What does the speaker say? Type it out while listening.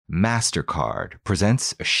MasterCard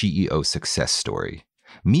presents a CEO success story.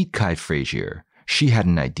 Meet Kai Frazier. She had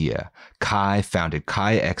an idea. Kai founded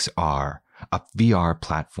Kai XR, a VR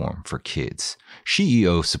platform for kids.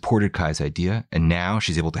 CEO supported Kai's idea, and now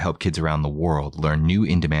she's able to help kids around the world learn new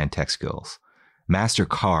in-demand tech skills.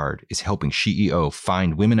 MasterCard is helping CEO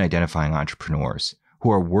find women-identifying entrepreneurs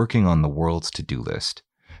who are working on the world's to-do list.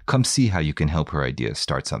 Come see how you can help her ideas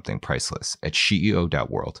start something priceless at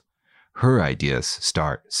CEO.world. Her ideas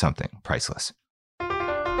start something priceless.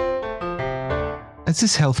 As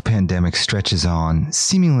this health pandemic stretches on,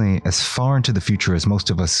 seemingly as far into the future as most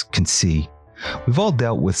of us can see, we've all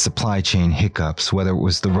dealt with supply chain hiccups, whether it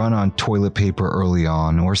was the run on toilet paper early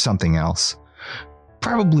on or something else.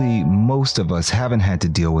 Probably most of us haven't had to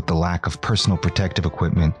deal with the lack of personal protective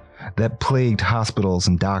equipment that plagued hospitals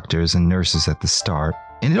and doctors and nurses at the start.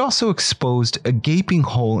 And it also exposed a gaping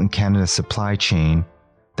hole in Canada's supply chain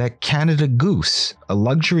that Canada Goose, a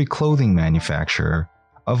luxury clothing manufacturer,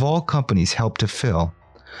 of all companies, helped to fill.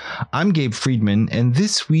 I'm Gabe Friedman, and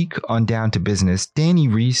this week on Down to Business, Danny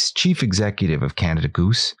Rees, Chief Executive of Canada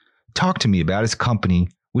Goose, talked to me about his company,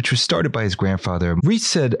 which was started by his grandfather. Rees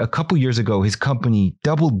said a couple years ago his company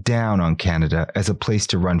doubled down on Canada as a place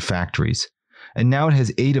to run factories, and now it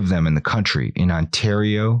has 8 of them in the country, in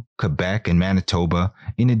Ontario, Quebec, and Manitoba,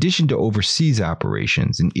 in addition to overseas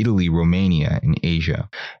operations in Italy, Romania, and Asia.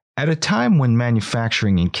 At a time when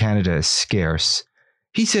manufacturing in Canada is scarce,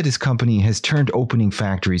 he said his company has turned opening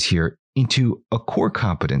factories here into a core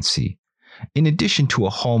competency, in addition to a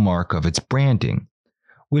hallmark of its branding,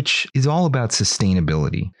 which is all about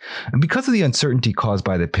sustainability. And because of the uncertainty caused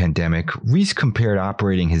by the pandemic, Rees compared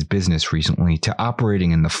operating his business recently to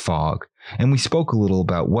operating in the fog. And we spoke a little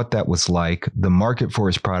about what that was like, the market for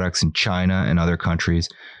his products in China and other countries,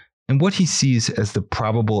 and what he sees as the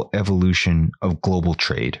probable evolution of global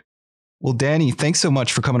trade. Well, Danny, thanks so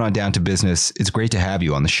much for coming on Down to Business. It's great to have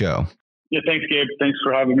you on the show. Yeah, thanks, Gabe. Thanks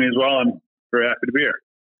for having me as well. I'm very happy to be here.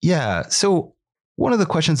 Yeah. So one of the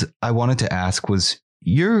questions I wanted to ask was,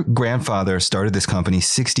 your grandfather started this company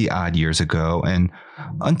 60 odd years ago, and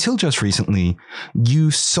until just recently, you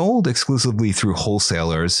sold exclusively through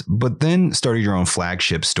wholesalers, but then started your own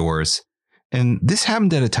flagship stores. And this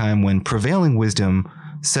happened at a time when prevailing wisdom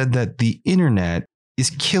said that the internet is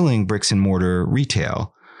killing bricks and mortar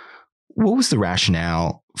retail. What was the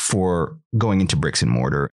rationale for going into bricks and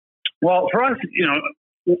mortar? Well, for us,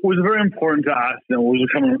 it was very important to us, and it was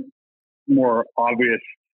becoming more obvious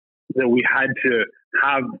that we had to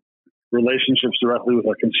have relationships directly with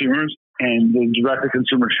our consumers, and the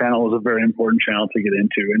direct-to-consumer channel was a very important channel to get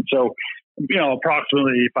into. And so,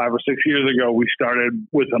 approximately 5 or 6 years ago, we started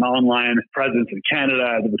with an online presence in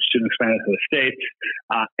Canada, which soon expanded to the States.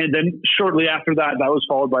 And then shortly after that, that was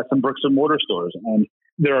followed by some bricks and mortar stores. And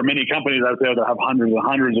there are many companies out there that have hundreds and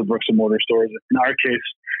hundreds of bricks and mortar stores. In our case,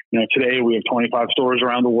 today we have 25 stores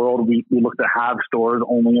around the world. We look to have stores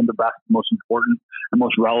only in the best, most important, and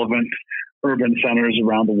most relevant urban centers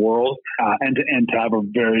around the world, and to have a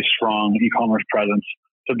very strong e-commerce presence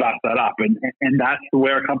to back that up. And that's the way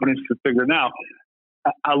our companies have figured it out,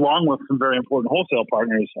 along with some very important wholesale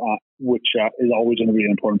partners, which is always going to be an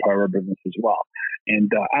important part of our business as well.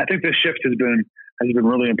 And I think this shift has been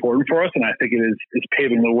really important for us, and I think it's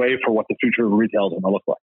paving the way for what the future of retail is going to look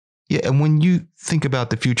like. Yeah, and when you think about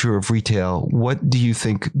the future of retail, what do you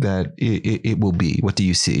think that it will be? What do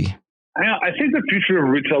you see? I think the future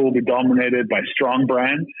of retail will be dominated by strong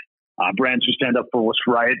brands, brands who stand up for what's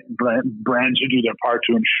right, brands who do their part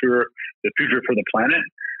to ensure the future for the planet.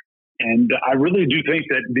 And I really do think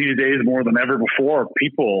that these days, more than ever before,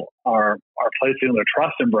 people are placing their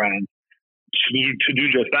trust in brands to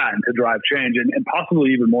do just that and to drive change, and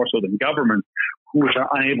possibly even more so than governments, which are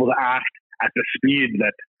unable to act at the speed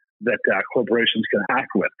that corporations can act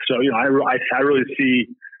with. So, I really see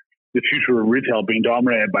the future of retail being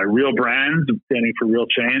dominated by real brands standing for real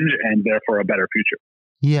change and therefore a better future.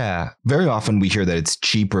 Yeah. Very often we hear that it's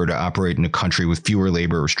cheaper to operate in a country with fewer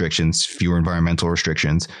labor restrictions, fewer environmental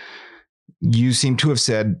restrictions. You seem to have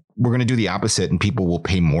said we're going to do the opposite and people will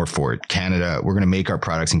pay more for it. Canada, we're going to make our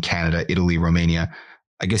products in Canada, Italy, Romania.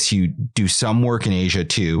 I guess you do some work in Asia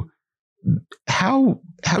too. How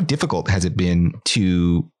difficult has it been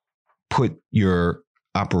to put your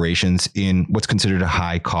operations in what's considered a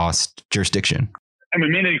high cost jurisdiction? I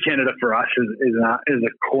mean, made in Canada for us is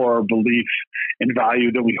a core belief and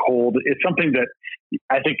value that we hold. It's something that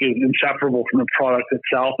I think is inseparable from the product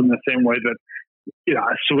itself, in the same way that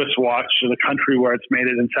a Swiss watch or the country where it's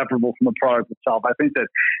made is inseparable from the product itself. I think that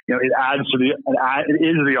it adds to it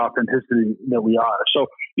is the authenticity that we are. So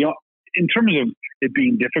in terms of it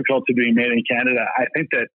being difficult to be made in Canada, I think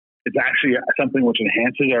that It's actually something which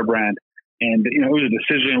enhances our brand. And, it was a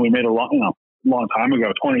decision we made a long time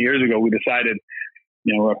ago, 20 years ago. We decided,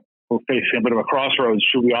 we're facing a bit of a crossroads.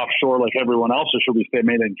 Should we offshore like everyone else, or should we stay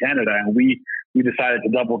made in Canada? And we decided to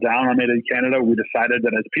double down on made in Canada. We decided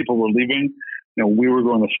that as people were leaving, we were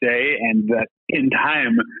going to stay, and that in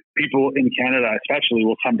time, people in Canada especially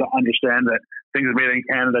will come to understand that things made in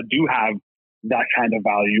Canada do have that kind of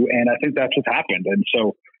value. And I think that's what's happened. And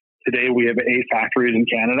so today we have 8 factories in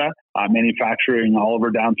Canada, manufacturing all of our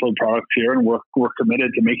down-filled products here, and we're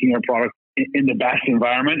committed to making our product in the best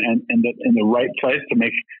environment and in the right place to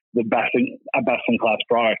make a best-in-class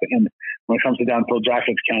product. And when it comes to down-filled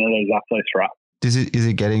jackets, Canada is that place for us. Is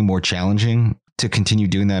it getting more challenging to continue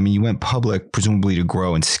doing that? I mean, you went public presumably to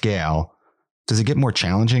grow and scale. Does it get more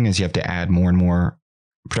challenging as you have to add more and more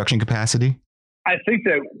production capacity? I think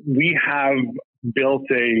that we have built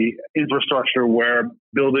a infrastructure where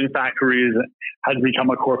building factories has become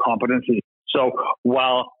a core competency. So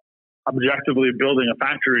while objectively building a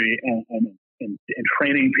factory and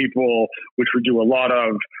training people, which we do a lot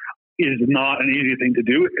of, is not an easy thing to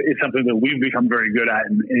do, it's something that we've become very good at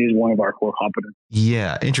and is one of our core competencies.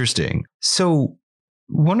 Yeah, interesting. So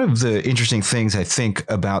one of the interesting things I think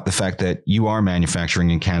about the fact that you are manufacturing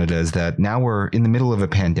in Canada is that now we're in the middle of a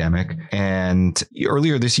pandemic, and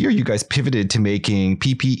earlier this year, you guys pivoted to making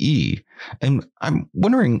PPE. And I'm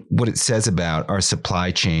wondering what it says about our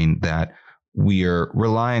supply chain that we are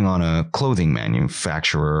relying on a clothing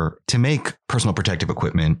manufacturer to make personal protective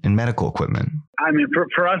equipment and medical equipment. I mean,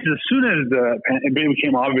 for us, as soon as it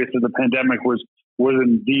became obvious that the pandemic was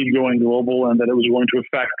indeed going global and that it was going to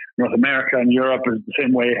affect North America and Europe the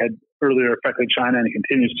same way it had earlier affected China and it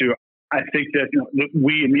continues to, I think that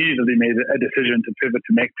we immediately made a decision to pivot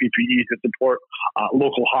to make PPE to support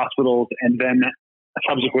local hospitals. And then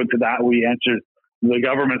subsequent to that, we answered the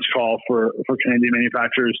government's call for Canadian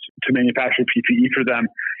manufacturers to manufacture PPE for them.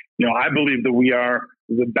 I believe that we are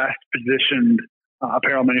the best positioned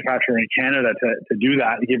apparel manufacturer in Canada to do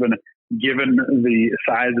that, given the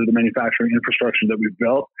size of the manufacturing infrastructure that we've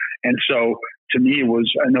built. And so to me, it was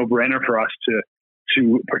a no-brainer for us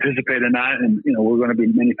to participate in that. And, we're going to be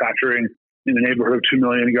manufacturing in the neighborhood of 2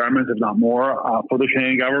 million garments, if not more, for the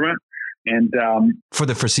Canadian government. And for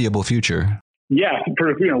the foreseeable future. Yeah,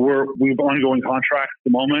 we've ongoing contracts at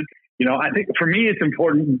the moment. I think for me, it's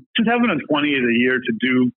important. 2020 is a year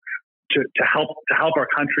to help our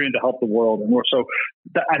country and to help the world. And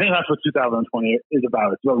I think that's what 2020 is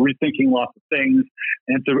about. It's about rethinking lots of things,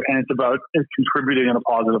 and it's about contributing in a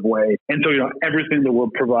positive way. And so, everything that we're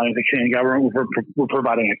providing the Canadian government, we're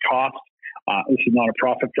providing at cost. This is not a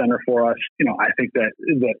profit center for us. I think that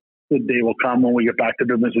the day will come when we get back to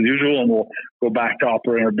business as usual, and we'll go back to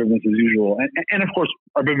operating our business as usual. And of course,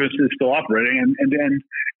 our business is still operating,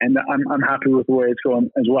 and I'm happy with the way it's going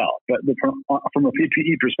as well. But from a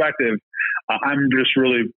PPE perspective, I'm just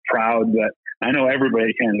really proud that I know everybody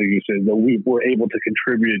in Canada uses that we were able to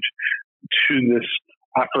contribute to this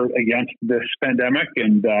effort against this pandemic,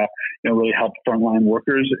 and really help frontline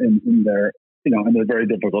workers in their very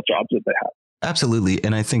difficult jobs that they have. Absolutely.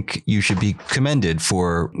 And I think you should be commended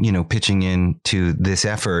for, pitching in to this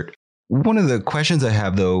effort. One of the questions I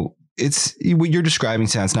have, though, it's what you're describing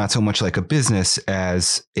sounds not so much like a business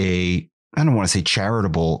as I don't want to say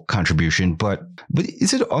charitable contribution, but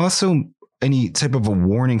is it also any type of a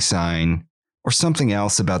warning sign or something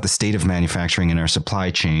else about the state of manufacturing in our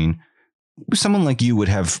supply chain? Someone like you would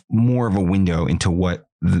have more of a window into what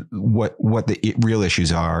the real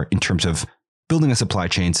issues are in terms of building a supply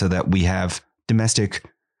chain so that we have domestic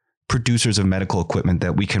producers of medical equipment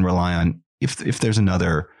that we can rely on if there's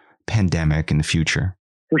another pandemic in the future?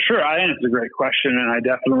 For sure. I think it's a great question, and I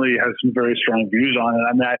definitely have some very strong views on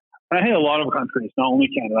it. I think a lot of countries, not only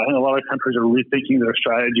Canada, I think a lot of countries are rethinking their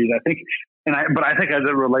strategies. But I think as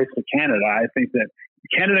it relates to Canada, I think that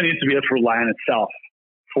Canada needs to be able to rely on itself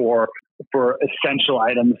for essential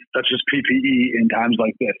items such as PPE in times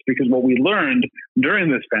like this. Because what we learned during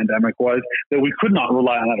this pandemic was that we could not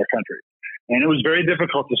rely on other countries. And it was very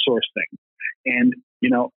difficult to source things. And,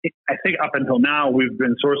 I think up until now, we've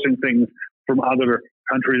been sourcing things from other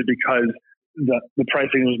countries because the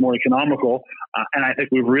pricing was more economical. And I think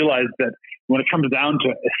we've realized that when it comes down to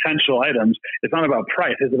essential items, it's not about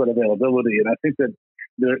price, it's about availability. And I think that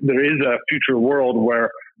there is a future world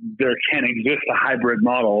where there can exist a hybrid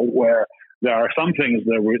model where there are some things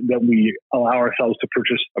that we allow ourselves to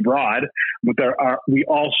purchase abroad, but we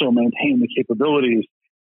also maintain the capabilities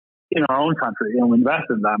in our own country, and we invest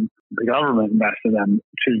in them. The government invests in them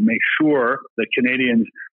to make sure that Canadians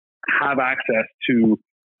have access to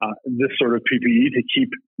this sort of PPE to keep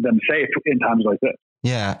them safe in times like this.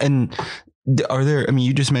 Yeah. And Are there, I mean,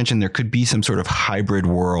 you just mentioned there could be some sort of hybrid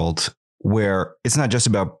world where it's not just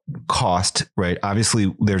about cost, right?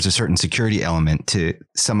 Obviously, there's a certain security element to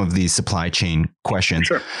some of these supply chain questions.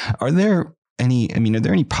 Sure. Are there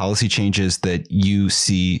any policy changes that you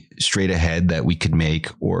see straight ahead that we could make,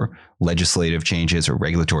 or legislative changes or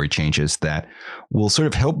regulatory changes that will sort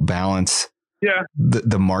of help balance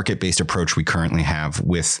the market-based approach we currently have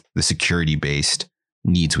with the security-based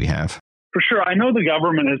needs we have? For sure. I know the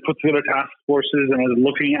government has put together task forces and is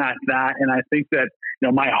looking at that. And I think that,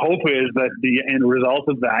 my hope is that the end result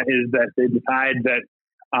of that is that they decide that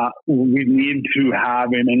we need to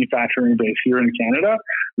have a manufacturing base here in Canada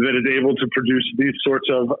that is able to produce these sorts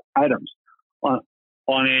of items on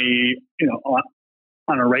a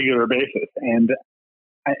regular basis. And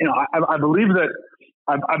I believe that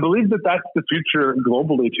that's the future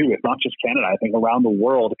globally too. It's not just Canada. I think around the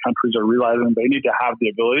world, countries are realizing they need to have the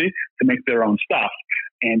ability to make their own stuff,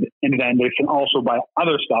 and then they can also buy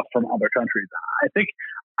other stuff from other countries.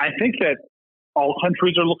 I think that all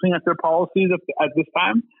countries are looking at their policies at this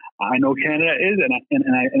time. I know Canada is, and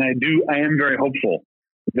I am very hopeful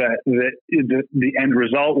that the end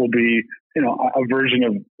result will be a version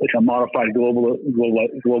of like a modified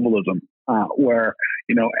globalism. Where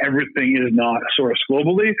everything is not sourced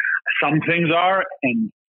globally. Some things are,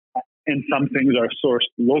 and some things are sourced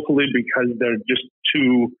locally because they're just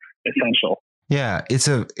too essential. Yeah, it's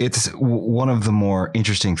one of the more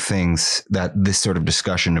interesting things that this sort of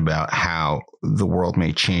discussion about how the world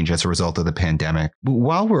may change as a result of the pandemic. But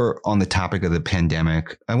while we're on the topic of the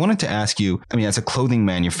pandemic, I wanted to ask you, as a clothing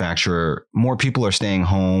manufacturer, more people are staying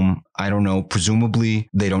home. I don't know, presumably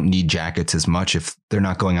they don't need jackets as much if they're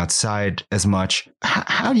not going outside as much.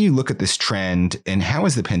 How do you look at this trend, and how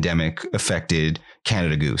has the pandemic affected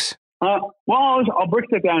Canada Goose? Well, I'll break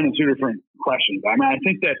that down into two different questions. I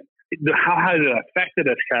think that how has it affected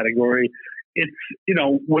this category? It's,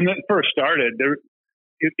 when it first started,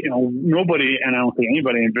 nobody, and I don't think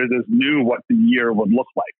anybody in business knew what the year would look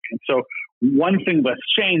like. And so one thing that's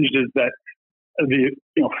changed is that the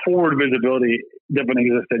forward visibility doesn't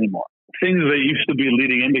exist anymore. Things that used to be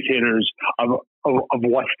leading indicators of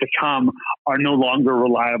what's to come are no longer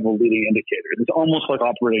reliable leading indicators. It's almost like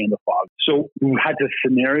operating in the fog. So we had to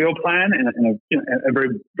scenario plan in a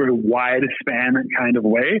very, very wide span kind of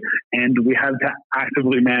way, and we had to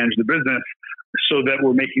actively manage the business so that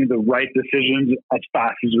we're making the right decisions as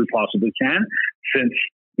fast as we possibly can, since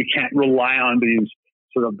we can't rely on these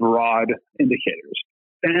sort of broad indicators.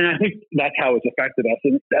 And I think that's how it's affected us.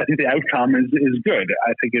 And I think the outcome is good.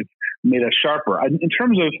 I think it's made us sharper. In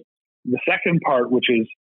terms of the second part, which is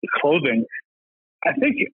the clothing, I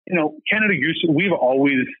think, Canada Goose, we've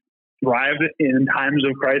always thrived in times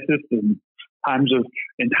of crisis, in times of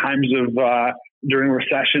during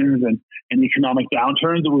recessions and economic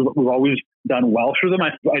downturns. We've always done well through them.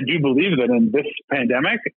 I do believe that in this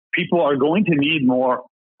pandemic, people are going to need more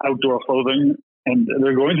outdoor clothing. And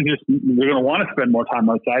they're going to want to spend more time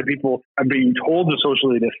outside. People are being told to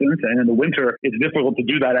socially distance, and in the winter, it's difficult to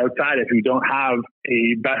do that outside if you don't have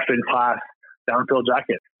a best-in-class down-fill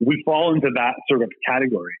jacket. We fall into that sort of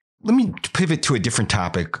category. Let me pivot to a different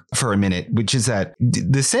topic for a minute, which is that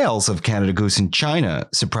the sales of Canada Goose in China,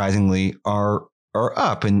 surprisingly, are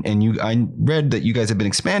up. And I read that you guys have been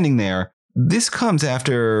expanding there. This comes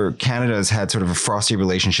after Canada has had sort of a frosty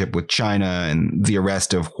relationship with China and the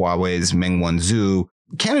arrest of Huawei's Meng Wanzhou.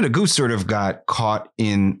 Canada Goose sort of got caught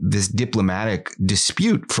in this diplomatic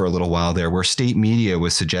dispute for a little while there, where state media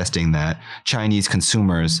was suggesting that Chinese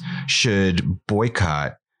consumers should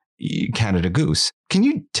boycott Canada Goose. Can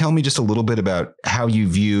you tell me just a little bit about how you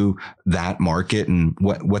view that market and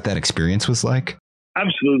what that experience was like?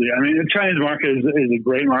 Absolutely. The Chinese market is a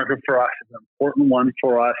great market for us. It's an important one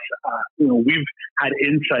for us. We've had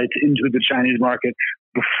insights into the Chinese market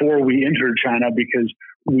before we entered China, because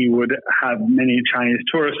we would have many Chinese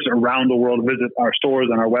tourists around the world visit our stores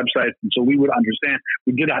and our websites, and so we would understand.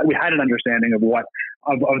 We had an understanding of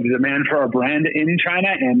the demand for our brand in China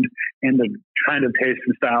and the kind of taste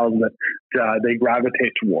and styles that they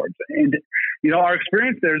gravitate towards. And our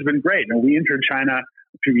experience there has been great. We entered China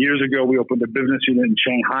a few years ago. We opened a business unit in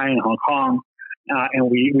Shanghai and Hong Kong,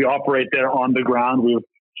 and we operate there on the ground. We have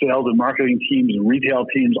sales and marketing teams and retail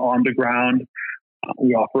teams on the ground.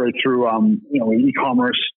 We operate through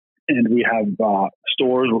e-commerce, and we have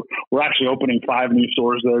stores. We're actually opening 5 new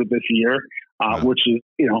stores there this year, which is,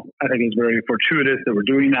 I think is very fortuitous that we're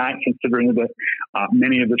doing that, considering that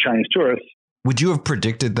many of the Chinese tourists. Would you have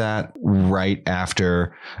predicted that right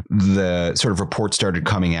after the sort of report started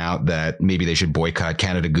coming out that maybe they should boycott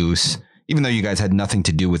Canada Goose, even though you guys had nothing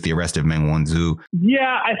to do with the arrest of Meng Wanzhou?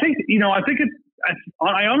 Yeah, I think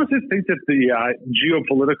I honestly think that the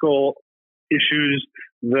geopolitical issues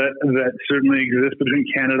that certainly exist between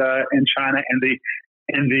Canada and China,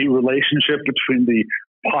 and the relationship between the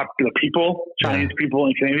people, Chinese people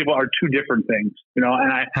and Canadian people, are two different things. And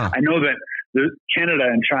I know that Canada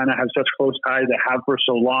and China have such close ties, they have for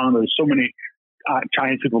so long. There's so many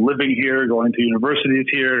Chinese people living here, going to universities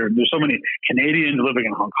here. There's so many Canadians living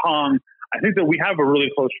in Hong Kong. I think that we have a really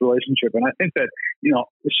close relationship, and I think that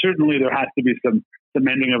certainly there has to be some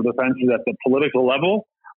mending of the fences at the political level.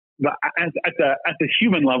 But at the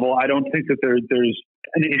human level, I don't think that there's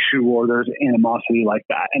an issue or there's animosity like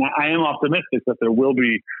that. And I am optimistic that there will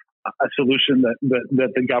be a solution that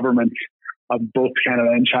the governments of both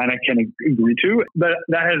Canada and China can agree to. But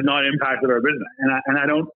that has not impacted our business,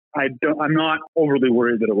 I'm not overly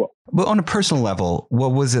worried that it will. Well, on a personal level,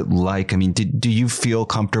 what was it like? I mean, do you feel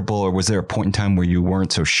comfortable, or was there a point in time where you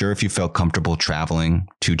weren't so sure if you felt comfortable traveling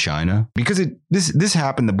to China? Because this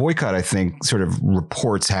happened, the boycott, I think, sort of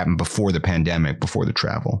reports happened before the pandemic, before the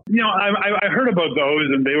travel. I heard about those,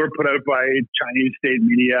 and they were put out by Chinese state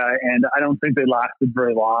media, and I don't think they lasted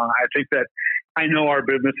very long. I think that I know our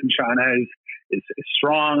business in China is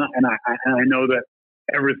strong, and I know that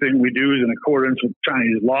everything we do is in accordance with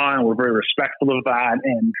Chinese law, and we're very respectful of that.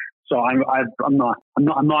 And so I'm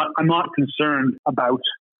not concerned about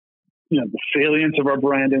the salience of our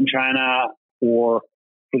brand in China or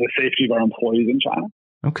for the safety of our employees in China.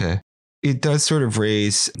 Okay. It does sort of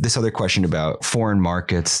raise this other question about foreign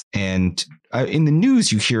markets. And in the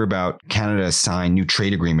news, you hear about Canada sign new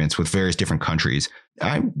trade agreements with various different countries.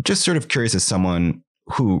 I'm just sort of curious, as someone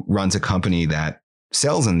who runs a company that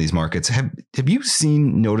sells in these markets, have you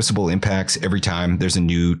seen noticeable impacts every time there's a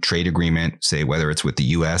new trade agreement, say whether it's with the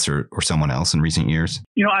U.S. or someone else in recent years?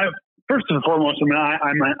 First and foremost,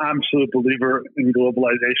 I'm an absolute believer in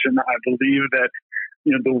globalization. I believe that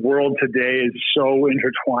the world today is so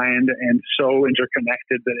intertwined and so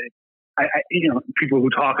interconnected that people who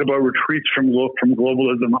talk about retreats from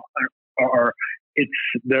globalism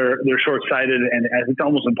they're short-sighted, and it's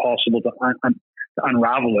almost impossible to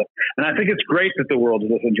unravel it. And I think it's great that the world is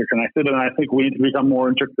this interconnected, and I think we need to become more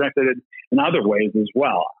interconnected in other ways as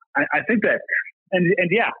well. I think that,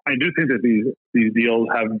 and yeah, I do think that these deals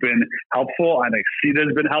have been helpful, and CETA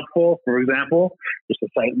has been helpful. For example, just to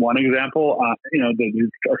cite one example, our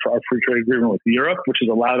free trade agreement with Europe, which has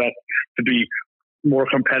allowed us to be more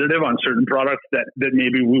competitive on certain products that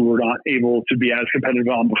maybe we were not able to be as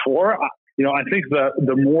competitive on before. I think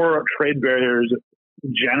the more trade barriers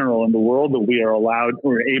in general in the world that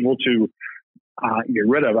we're able to get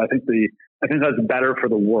rid of, I think that's better for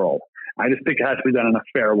the world. I just think it has to be done in a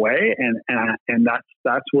fair way, and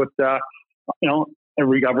that's what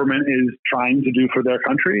every government is trying to do for their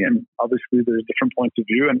country. And obviously, there's different points of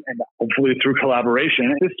view, and hopefully through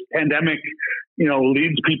collaboration, this pandemic,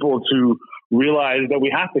 leads people to realize that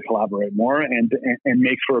we have to collaborate more and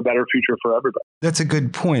make for a better future for everybody. That's a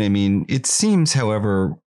good point. I mean, it seems,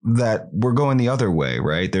 however, that we're going the other way,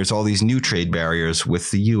 right? There's all these new trade barriers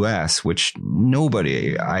with the U.S., which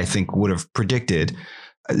nobody, I think, would have predicted.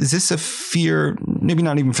 Is this a fear, maybe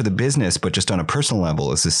not even for the business, but just on a personal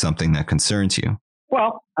level? Is this something that concerns you?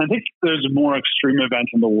 Well, I think there's more extreme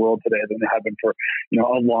events in the world today than there have been for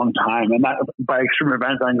a long time, and that, by extreme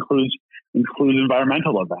events, that includes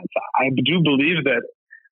environmental events. I do believe that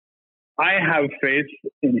I have faith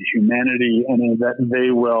in humanity, and that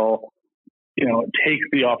they will take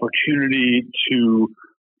the opportunity to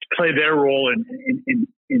play their role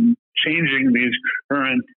in changing these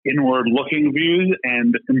current inward-looking views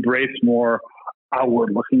and embrace more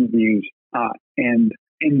outward-looking views and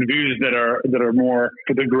views that are more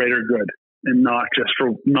for the greater good and not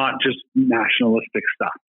just nationalistic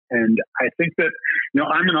stuff. And I think that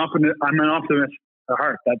I'm an optimist at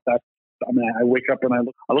heart. I wake up and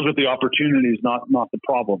I look at the opportunities, not the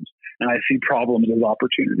problems, and I see problems as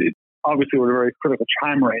opportunities. Obviously, we're at a very critical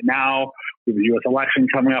time right now with the U.S. election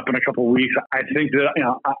coming up in a couple of weeks. I think that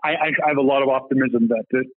I have a lot of optimism that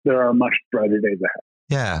there are much brighter days ahead.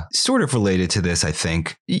 Yeah, sort of related to this, I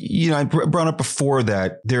think. I brought up before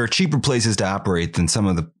that there are cheaper places to operate than some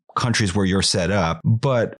of the countries where you're set up.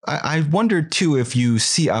 But I wondered, too, if you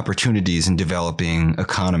see opportunities in developing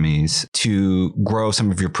economies to grow some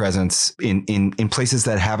of your presence in places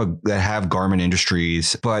that have garment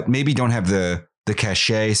industries, but maybe don't have the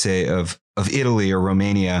cachet, say, of Italy or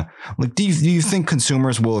Romania. Like, do you think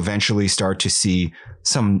consumers will eventually start to see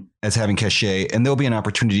some as having cachet, and there'll be an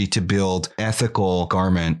opportunity to build ethical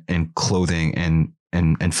garment and clothing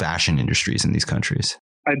and fashion industries in these countries?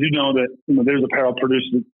 I do know that there's apparel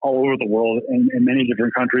produced all over the world in many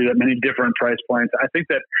different countries at many different price points. I think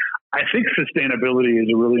sustainability is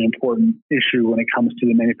a really important issue when it comes to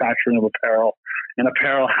the manufacturing of apparel. And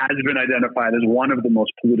apparel has been identified as one of the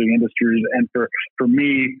most polluting industries. And for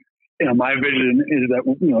me, my vision is that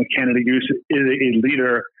Canada Goose is a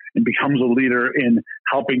leader and becomes a leader in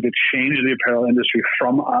helping to change the apparel industry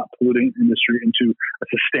from a polluting industry into a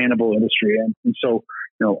sustainable industry. And so,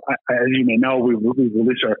 as you may know, we've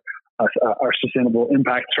released our sustainable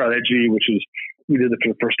impact strategy, which is we did it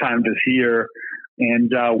for the first time this year.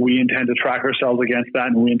 And we intend to track ourselves against that.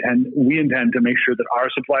 And we intend to make sure that our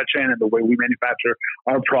supply chain and the way we manufacture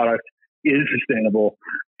our product is sustainable.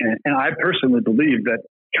 And I personally believe that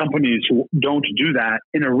companies who don't do that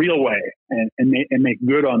in a real way and make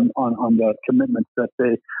good on the commitments that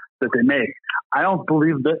they make, I don't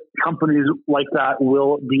believe that companies like that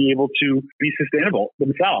will be able to be sustainable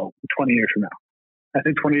themselves 20 years from now. I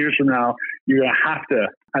think 20 years from now, you're going to have to,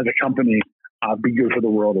 as a company, be good for the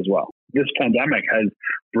world as well. This pandemic has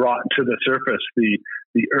brought to the surface the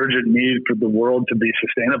urgent need for the world to be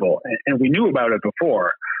sustainable, and we knew about it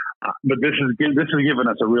before. But this has given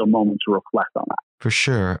us a real moment to reflect on that. For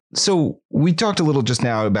sure. So we talked a little just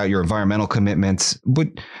now about your environmental commitments, but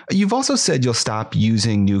you've also said you'll stop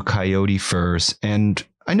using new coyote furs. And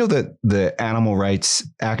I know that the animal rights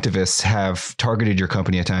activists have targeted your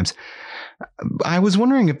company at times. I was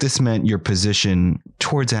wondering if this meant your position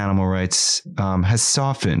towards animal rights has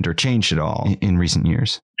softened or changed at all in recent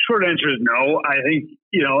years. Short answer is no. I think,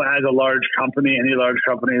 as a large company, any large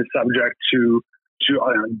company is subject to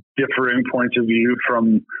differing points of view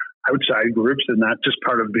from outside groups, and that's just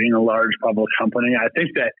part of being a large public company. I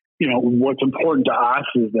think that, what's important to us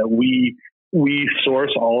is that we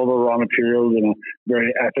source all of our raw materials in a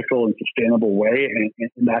very ethical and sustainable way,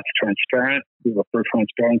 and that's transparent. We have a fair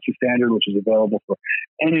transparency standard, which is available for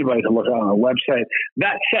anybody to look at on our website.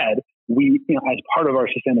 That said, we, as part of our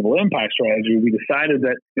sustainable impact strategy, we decided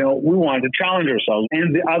that, we wanted to challenge ourselves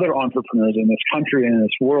and the other entrepreneurs in this country and in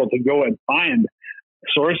this world to go and find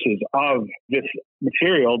sources of this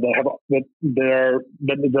material that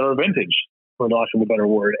are vintage, for lack of a better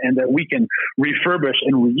word, and that we can refurbish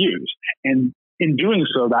and reuse. And in doing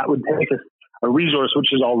so, that would take us a resource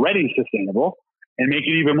which is already sustainable and make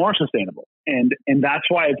it even more sustainable. And that's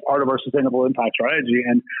why it's part of our sustainable impact strategy.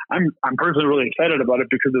 And I'm personally really excited about it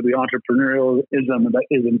because of the entrepreneurialism that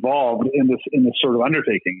is involved in this sort of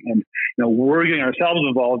undertaking. And we're getting ourselves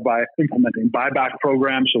involved by implementing buyback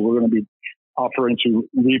programs. So we're going to be offering to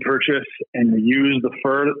repurchase and reuse the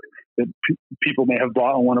fur that people may have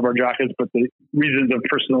bought on one of our jackets, but the reasons of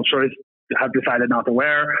personal choice have decided not to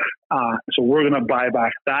wear. So we're going to buy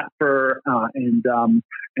back that fur, and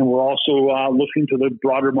we're also looking to the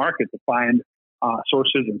broader market to find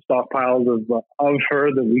sources and stockpiles of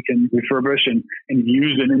fur that we can refurbish and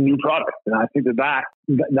use in a new product. And I think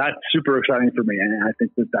that's super exciting for me, and I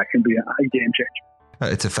think that can be a game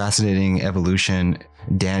changer. It's a fascinating evolution,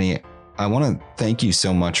 Danny. I want to thank you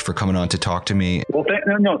so much for coming on to talk to me. Well, Gabe,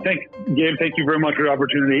 thank you very much for the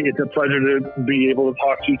opportunity. It's a pleasure to be able to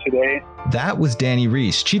talk to you today. That was Danny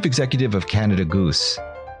Rees, Chief Executive of Canada Goose.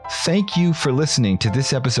 Thank you for listening to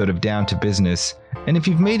this episode of Down to Business. And if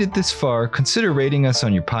you've made it this far, consider rating us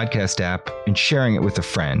on your podcast app and sharing it with a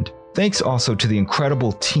friend. Thanks also to the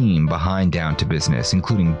incredible team behind Down to Business,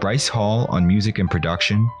 including Bryce Hall on music and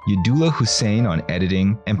production, Yadula Hussein on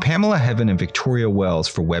editing, and Pamela Heaven and Victoria Wells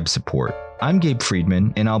for web support. I'm Gabe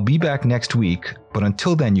Friedman, and I'll be back next week, but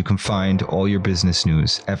until then you can find all your business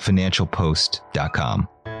news at financialpost.com.